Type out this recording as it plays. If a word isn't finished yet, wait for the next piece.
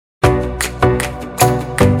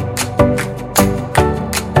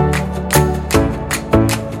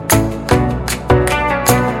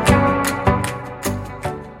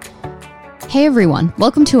Hey everyone,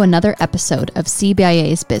 welcome to another episode of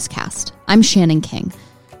CBIA's BizCast. I'm Shannon King.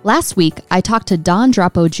 Last week, I talked to Don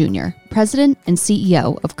Drapo Jr., President and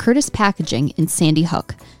CEO of Curtis Packaging in Sandy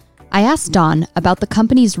Hook. I asked Don about the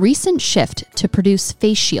company's recent shift to produce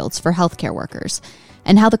face shields for healthcare workers,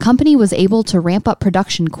 and how the company was able to ramp up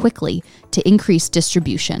production quickly to increase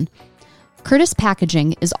distribution. Curtis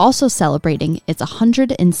Packaging is also celebrating its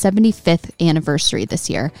 175th anniversary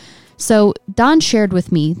this year, so Don shared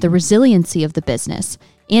with me the resiliency of the business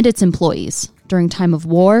and its employees during time of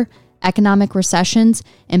war, economic recessions,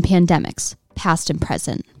 and pandemics, past and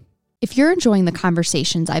present. If you're enjoying the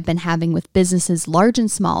conversations I've been having with businesses large and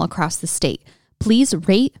small across the state, please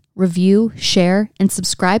rate, review, share, and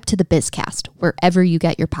subscribe to the BizCast wherever you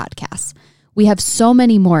get your podcasts. We have so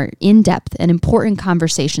many more in-depth and important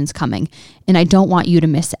conversations coming, and I don't want you to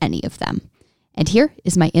miss any of them. And here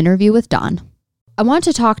is my interview with Don. I want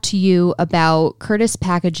to talk to you about Curtis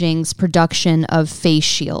Packaging's production of face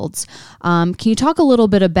shields. Can you talk a little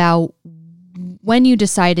bit about when you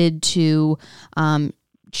decided to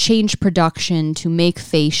change production to make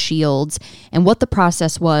face shields and what the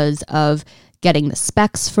process was of getting the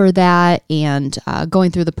specs for that and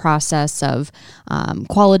going through the process of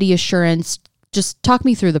quality assurance? Just talk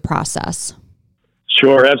me through the process.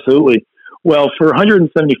 Sure, absolutely. Well, for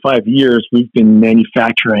 175 years, we've been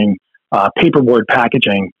manufacturing paperboard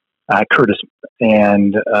packaging at Curtis.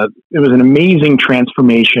 And it was an amazing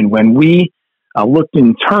transformation when we looked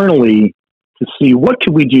internally to see what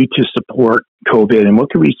could we do to support COVID and what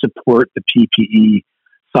could we support the PPE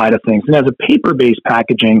side of things. And as a paper-based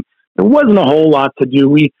packaging, there wasn't a whole lot to do.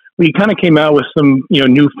 We kind of came out with some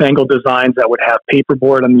newfangled designs that would have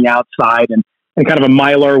paperboard on the outside and kind of a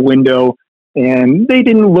Mylar window. And they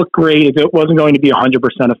didn't look great. It wasn't going to be 100%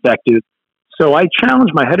 effective. So I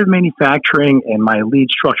challenged my head of manufacturing and my lead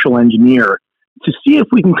structural engineer to see if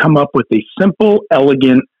we can come up with a simple,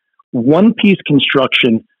 elegant, one-piece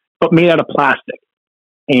construction, but made out of plastic.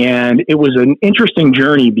 And it was an interesting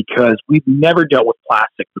journey because we've never dealt with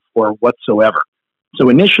plastic before whatsoever. So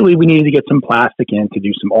initially, we needed to get some plastic in to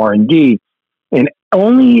do some R&D. And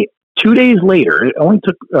only 2 days later, it only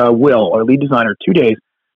took Will, our lead designer, 2 days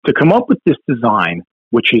to come up with this design,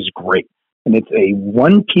 which is great. And it's a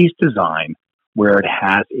one-piece design where it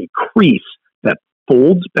has a crease that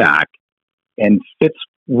folds back and fits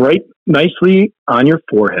right nicely on your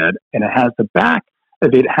forehead. And it has the back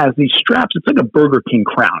of it has these straps. It's like a Burger King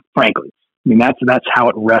crown, frankly. I mean, that's how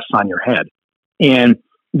it rests on your head. And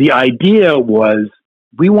the idea was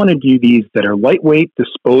we want to do these that are lightweight,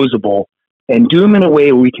 disposable, and do them in a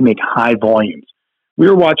way where we can make high volumes. We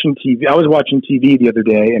were watching TV. I was watching TV the other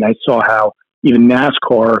day, and I saw how even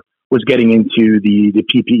NASCAR was getting into the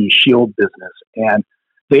PPE shield business. And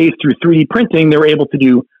they, through 3D printing, they were able to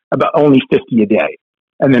do about only 50 a day.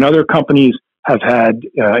 And then other companies have had,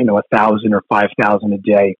 1,000 or 5,000 a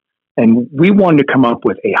day. And we wanted to come up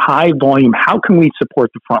with a high volume. How can we support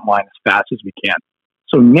the front line as fast as we can?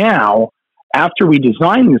 So now, after we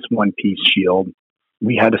designed this one-piece shield,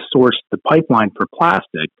 we had to source the pipeline for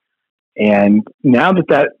plastic. And now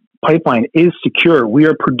that pipeline is secure, we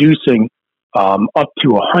are producing up to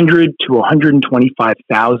 100 to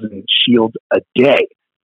 125,000 shields a day.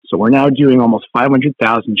 So we're now doing almost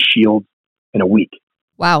 500,000 shields in a week.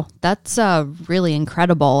 Wow, that's really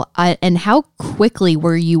incredible. And how quickly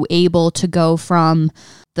were you able to go from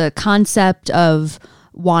the concept of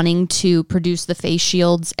wanting to produce the face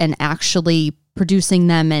shields and actually producing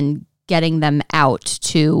them and getting them out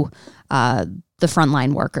to the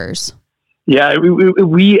frontline workers? Yeah,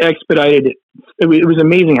 we expedited it. It was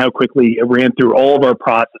amazing how quickly it ran through all of our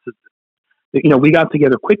processes. We got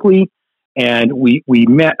together quickly and we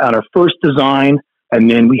met on our first design, and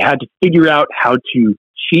then we had to figure out how to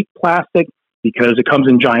sheet plastic because it comes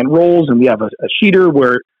in giant rolls, and we have a sheeter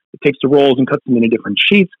where it takes the rolls and cuts them into different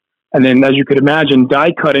sheets. And then, as you could imagine,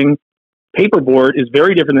 die cutting paperboard is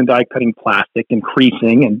very different than die cutting plastic and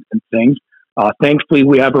creasing and things. Thankfully,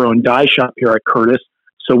 we have our own die shop here at Curtis,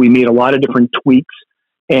 so we made a lot of different tweaks.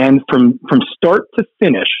 And from start to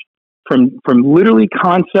finish, from literally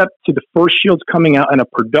concept to the first shields coming out in a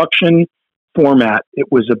production format, it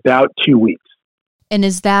was about 2 weeks. And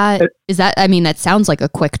is that, I mean, that sounds like a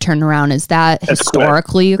quick turnaround. Is that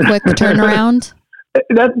historically a quick turnaround?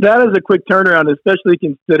 That is a quick turnaround, especially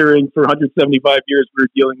considering for 175 years we were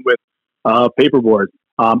dealing with paperboard.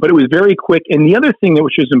 But it was very quick. And the other thing that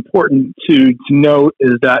which is important to note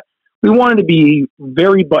is that we wanted to be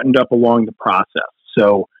very buttoned up along the process.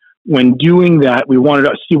 So when doing that, we wanted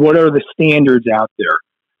to see what are the standards out there.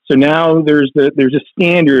 So now there's a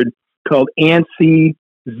standard called ANSI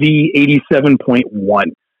Z87.1.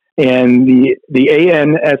 And the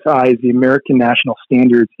ANSI is the American National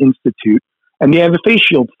Standards Institute, and they have a face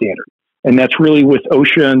shield standard, and that's really with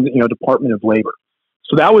OSHA and Department of Labor.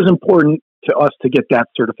 So that was important to us to get that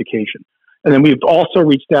certification. And then we've also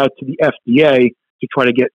reached out to the FDA to try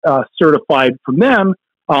to get certified from them.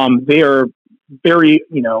 They are very,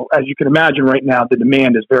 as you can imagine right now, the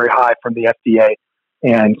demand is very high from the FDA.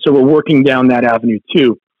 And so we're working down that avenue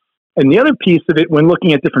too. And the other piece of it, when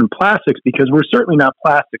looking at different plastics, because we're certainly not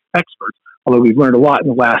plastic experts, although we've learned a lot in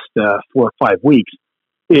the last 4 or 5 weeks,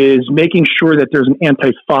 is making sure that there's an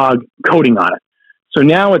anti-fog coating on it. So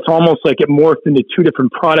now it's almost like it morphed into 2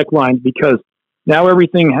 different product lines, because now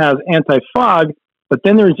everything has anti-fog, but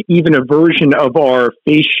then there's even a version of our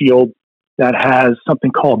face shield that has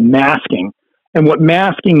something called masking. And what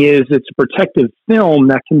masking is, it's a protective film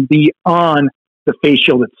that can be on the face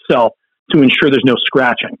shield itself to ensure there's no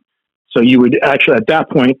scratching. So you would actually, at that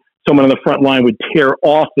point, someone on the front line would tear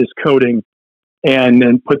off this coating and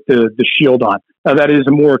then put the shield on. Now, that is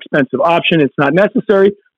a more expensive option. It's not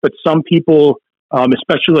necessary, but some people,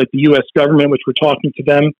 especially like the U.S. government, which we're talking to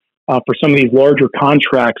them for some of these larger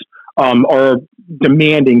contracts, are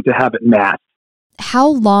demanding to have it masked. How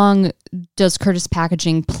long does Curtis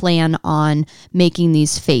Packaging plan on making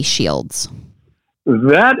these face shields?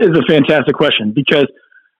 That is a fantastic question, because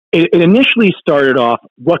it initially started off,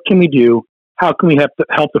 what can we do? How can we help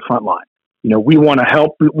the front line? We want to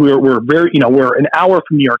help. We're very, we're an hour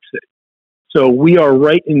from New York City. So we are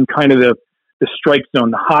right in kind of the strike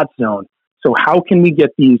zone, the hot zone. So how can we get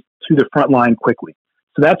these to the front line quickly?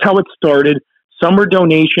 So that's how it started. Some were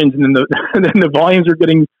donations, and then the volumes are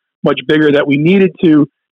getting much bigger that we needed to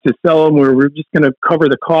sell them, where we're just going to cover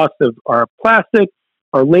the cost of our plastic,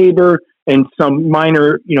 our labor, and some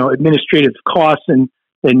minor, administrative costs and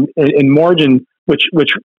margin, which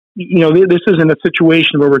this isn't a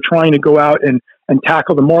situation where we're trying to go out and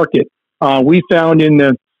tackle the market. We found in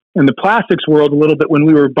the plastics world a little bit, when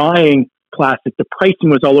we were buying plastic, the pricing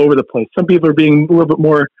was all over the place. Some people are being a little bit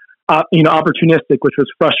more, opportunistic, which was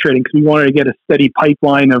frustrating, because we wanted to get a steady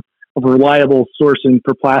pipeline of reliable sourcing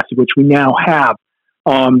for plastic, which we now have.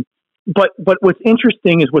 But what's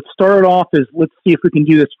interesting is what started off is, let's see if we can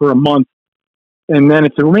do this for a month. And then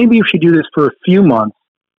it's, well, maybe we should do this for a few months.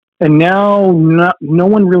 And now no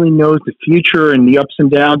one really knows the future and the ups and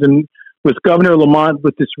downs. And with Governor Lamont,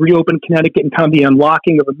 with this Reopen Connecticut and kind of the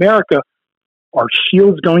unlocking of America, are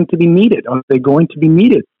shields going to be needed? Are they going to be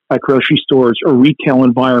needed at grocery stores or retail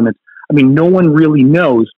environments? I mean, no one really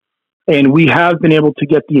knows. And we have been able to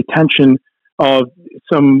get the attention of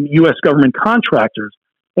some U.S. government contractors.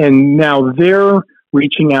 And now they're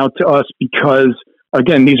reaching out to us because,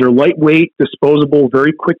 again, these are lightweight, disposable,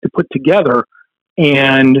 very quick to put together.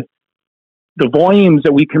 And the volumes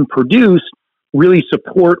that we can produce really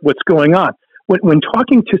support what's going on. When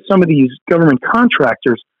talking to some of these government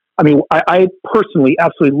contractors, I mean, I personally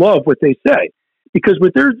absolutely love what they say, because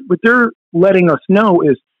what they're letting us know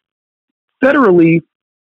is, federally,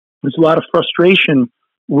 there's a lot of frustration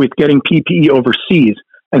with getting PPE overseas,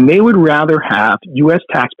 and they would rather have U.S.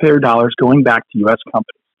 taxpayer dollars going back to U.S.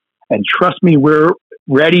 companies. And trust me, we're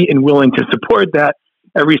ready and willing to support that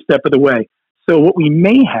every step of the way. So what we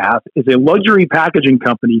may have is a luxury packaging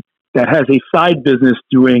company that has a side business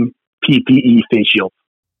doing PPE face shields.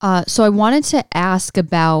 So I wanted to ask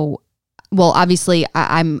about, well, obviously,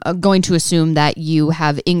 I'm going to assume that you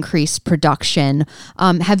have increased production.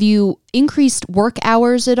 Have you increased work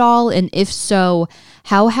hours at all? And if so,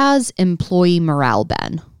 how has employee morale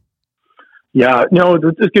been? Yeah, no,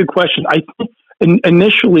 that's a good question. I think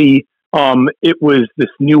initially it was this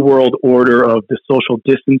new world order of the social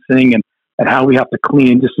distancing and how we have to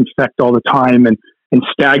clean and disinfect all the time, and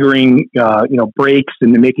staggering breaks,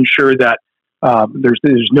 and making sure that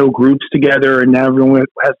there's no groups together, and now everyone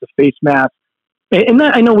has the face mask. And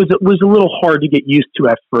that, I know, was a little hard to get used to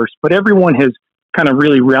at first, but everyone has kind of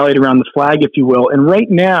really rallied around the flag, if you will. And right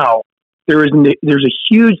now, there's a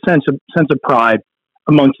huge sense of pride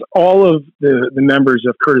amongst all of the members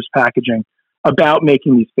of Curtis Packaging about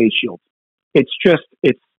making these face shields.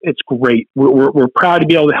 It's great. We're proud to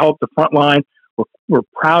be able to help the front line. We're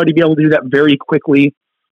proud to be able to do that very quickly.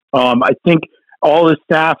 I think all the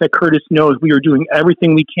staff at Curtis knows we are doing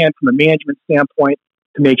everything we can from a management standpoint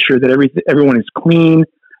to make sure that everyone is clean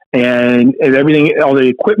and everything, all the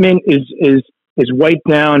equipment is wiped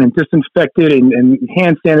down and disinfected and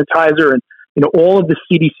hand sanitizer and all of the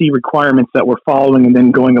CDC requirements that we're following, and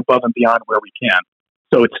then going above and beyond where we can.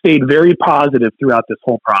 So it stayed very positive throughout this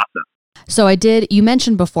whole process. So you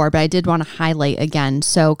mentioned before, but I did want to highlight again.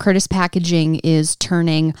 So Curtis Packaging is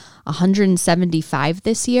turning 175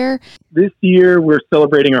 this year. This year, we're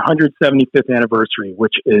celebrating our 175th anniversary,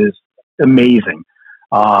 which is amazing.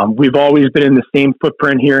 We've always been in the same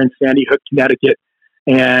footprint here in Sandy Hook, Connecticut.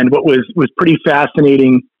 And what was pretty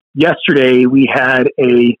fascinating, yesterday we had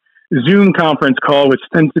a Zoom conference call, which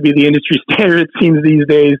tends to be the industry standard, it seems these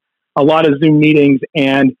days, a lot of Zoom meetings.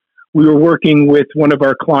 And we were working with one of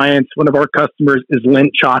our clients, one of our customers is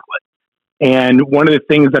Lindt Chocolate. And one of the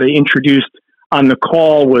things that I introduced on the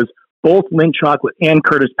call was both Lindt Chocolate and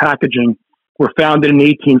Curtis Packaging were founded in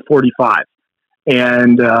 1845.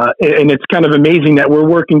 And it's kind of amazing that we're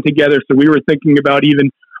working together. So we were thinking about even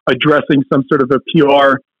addressing some sort of a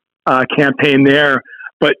PR campaign there.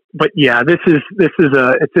 But yeah, it's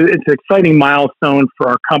an exciting milestone for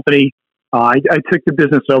our company. I took the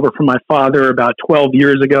business over from my father about 12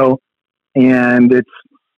 years ago, and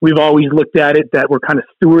we've always looked at it that we're kind of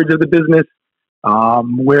stewards of the business,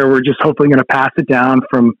 where we're just hopefully going to pass it down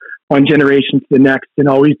from one generation to the next and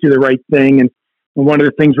always do the right thing. And one of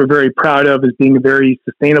the things we're very proud of is being a very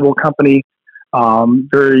sustainable company,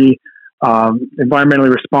 very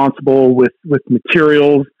environmentally responsible with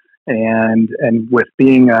materials and with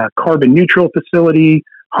being a carbon neutral facility,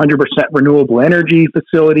 100% renewable energy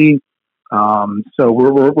facility. So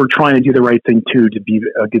we're trying to do the right thing too, to be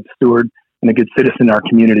a good steward and a good citizen in our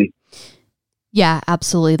community. Yeah,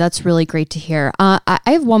 absolutely. That's really great to hear. I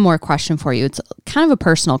have one more question for you. It's kind of a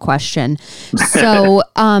personal question. So,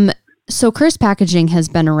 so Curtis Packaging has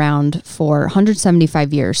been around for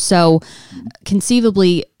 175 years. So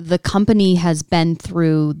conceivably, the company has been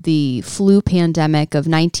through the flu pandemic of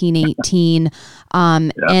 1918.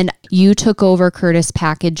 And you took over Curtis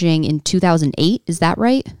Packaging in 2008. Is that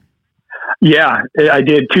right? Yeah, I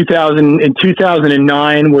did.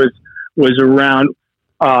 2009 was around.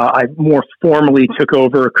 I more formally took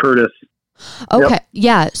over Curtis. Okay. Yep.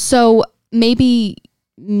 Yeah. So maybe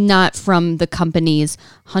not from the company's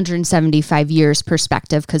 175 years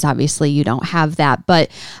perspective, because obviously you don't have that. But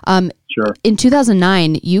sure. In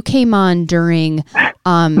 2009, you came on during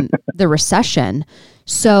the recession.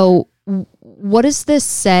 So what does this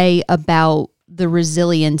say about the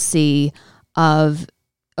resiliency of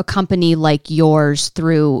a company like yours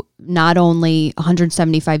through not only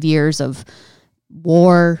 175 years of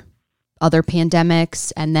war, other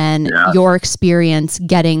pandemics, and then your experience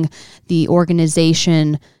getting the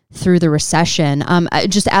organization through the recession?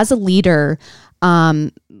 Just as a leader,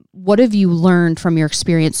 what have you learned from your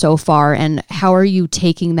experience so far, and how are you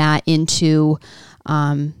taking that into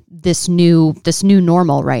this new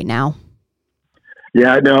normal right now?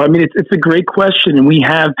 Yeah, no, I mean, it's a great question, and we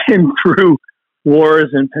have been through wars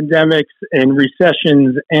and pandemics and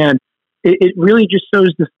recessions, and it really just shows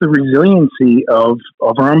us the resiliency of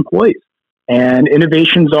our employees. And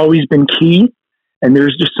innovation's always been key. And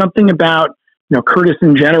there's just something about, Curtis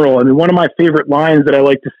in general. I mean, one of my favorite lines that I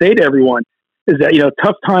like to say to everyone is that,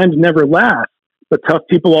 tough times never last, but tough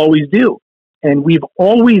people always do. And we've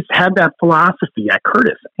always had that philosophy at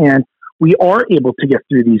Curtis, and we are able to get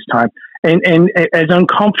through these times. And as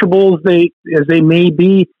uncomfortable as they may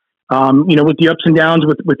be, with the ups and downs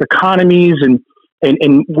with economies and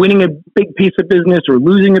winning a big piece of business or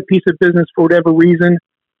losing a piece of business for whatever reason,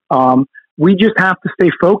 we just have to stay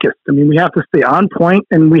focused. I mean, we have to stay on point,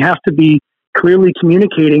 and we have to be clearly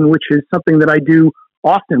communicating, which is something that I do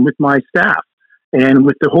often with my staff and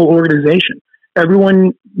with the whole organization.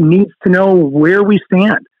 Everyone needs to know where we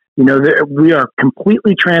stand. We are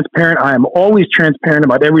completely transparent. I am always transparent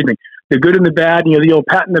about everything, the good and the bad, the old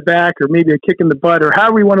pat in the back or maybe a kick in the butt or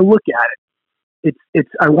however you want to look at it.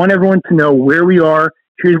 I want everyone to know where we are.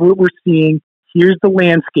 Here's what we're seeing. Here's the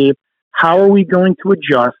landscape. How are we going to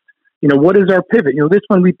adjust? What is our pivot? This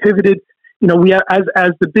one we pivoted, we have,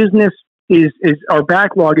 as the business is our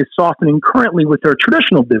backlog is softening currently with our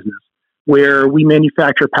traditional business, where we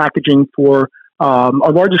manufacture packaging for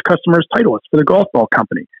our largest customer is Titleist, for the golf ball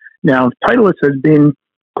company. Now, Titleist has been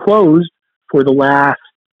closed for the last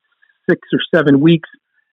 6 or 7 weeks,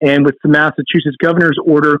 and with the Massachusetts governor's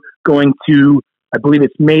order going to, I believe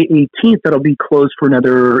it's May 18th, that'll be closed for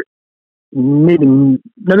another 3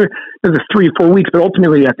 or 4 weeks, but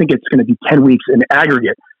ultimately I think it's going to be 10 weeks in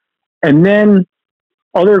aggregate. And then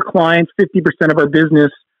other clients, 50% of our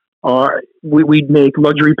business, we make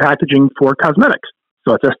luxury packaging for cosmetics.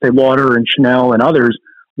 So it's Estee Lauder and Chanel and others,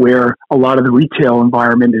 where a lot of the retail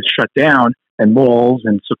environment is shut down, and malls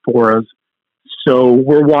and Sephora's. So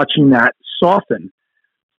we're watching that soften.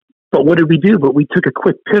 But what did we do? But we took a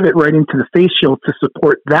quick pivot right into the face shield to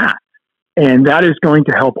support that. And that is going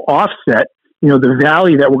to help offset, the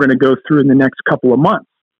valley that we're going to go through in the next couple of months.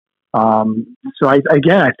 So I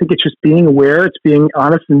think it's just being aware, it's being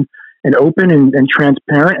honest and open and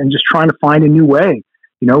transparent, and just trying to find a new way.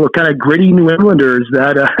 We're kind of gritty New Englanders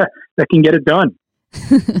that can get it done.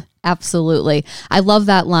 Absolutely. I love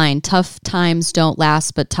that line. Tough times don't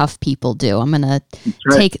last, but tough people do. I'm going to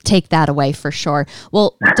take that away for sure.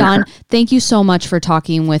 Well, Don, thank you so much for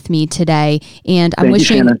talking with me today. And I'm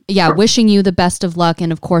wishing you the best of luck.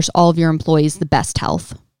 And of course, all of your employees the best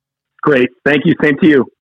health. Great. Thank you. Same to you.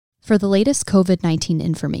 For the latest COVID-19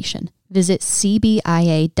 information, visit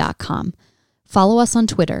cbia.com. Follow us on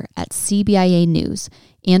Twitter at CBIA News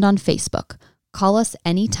and on Facebook. Call us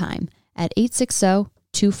anytime at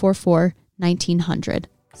 860-244-1900.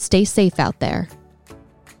 Stay safe out there.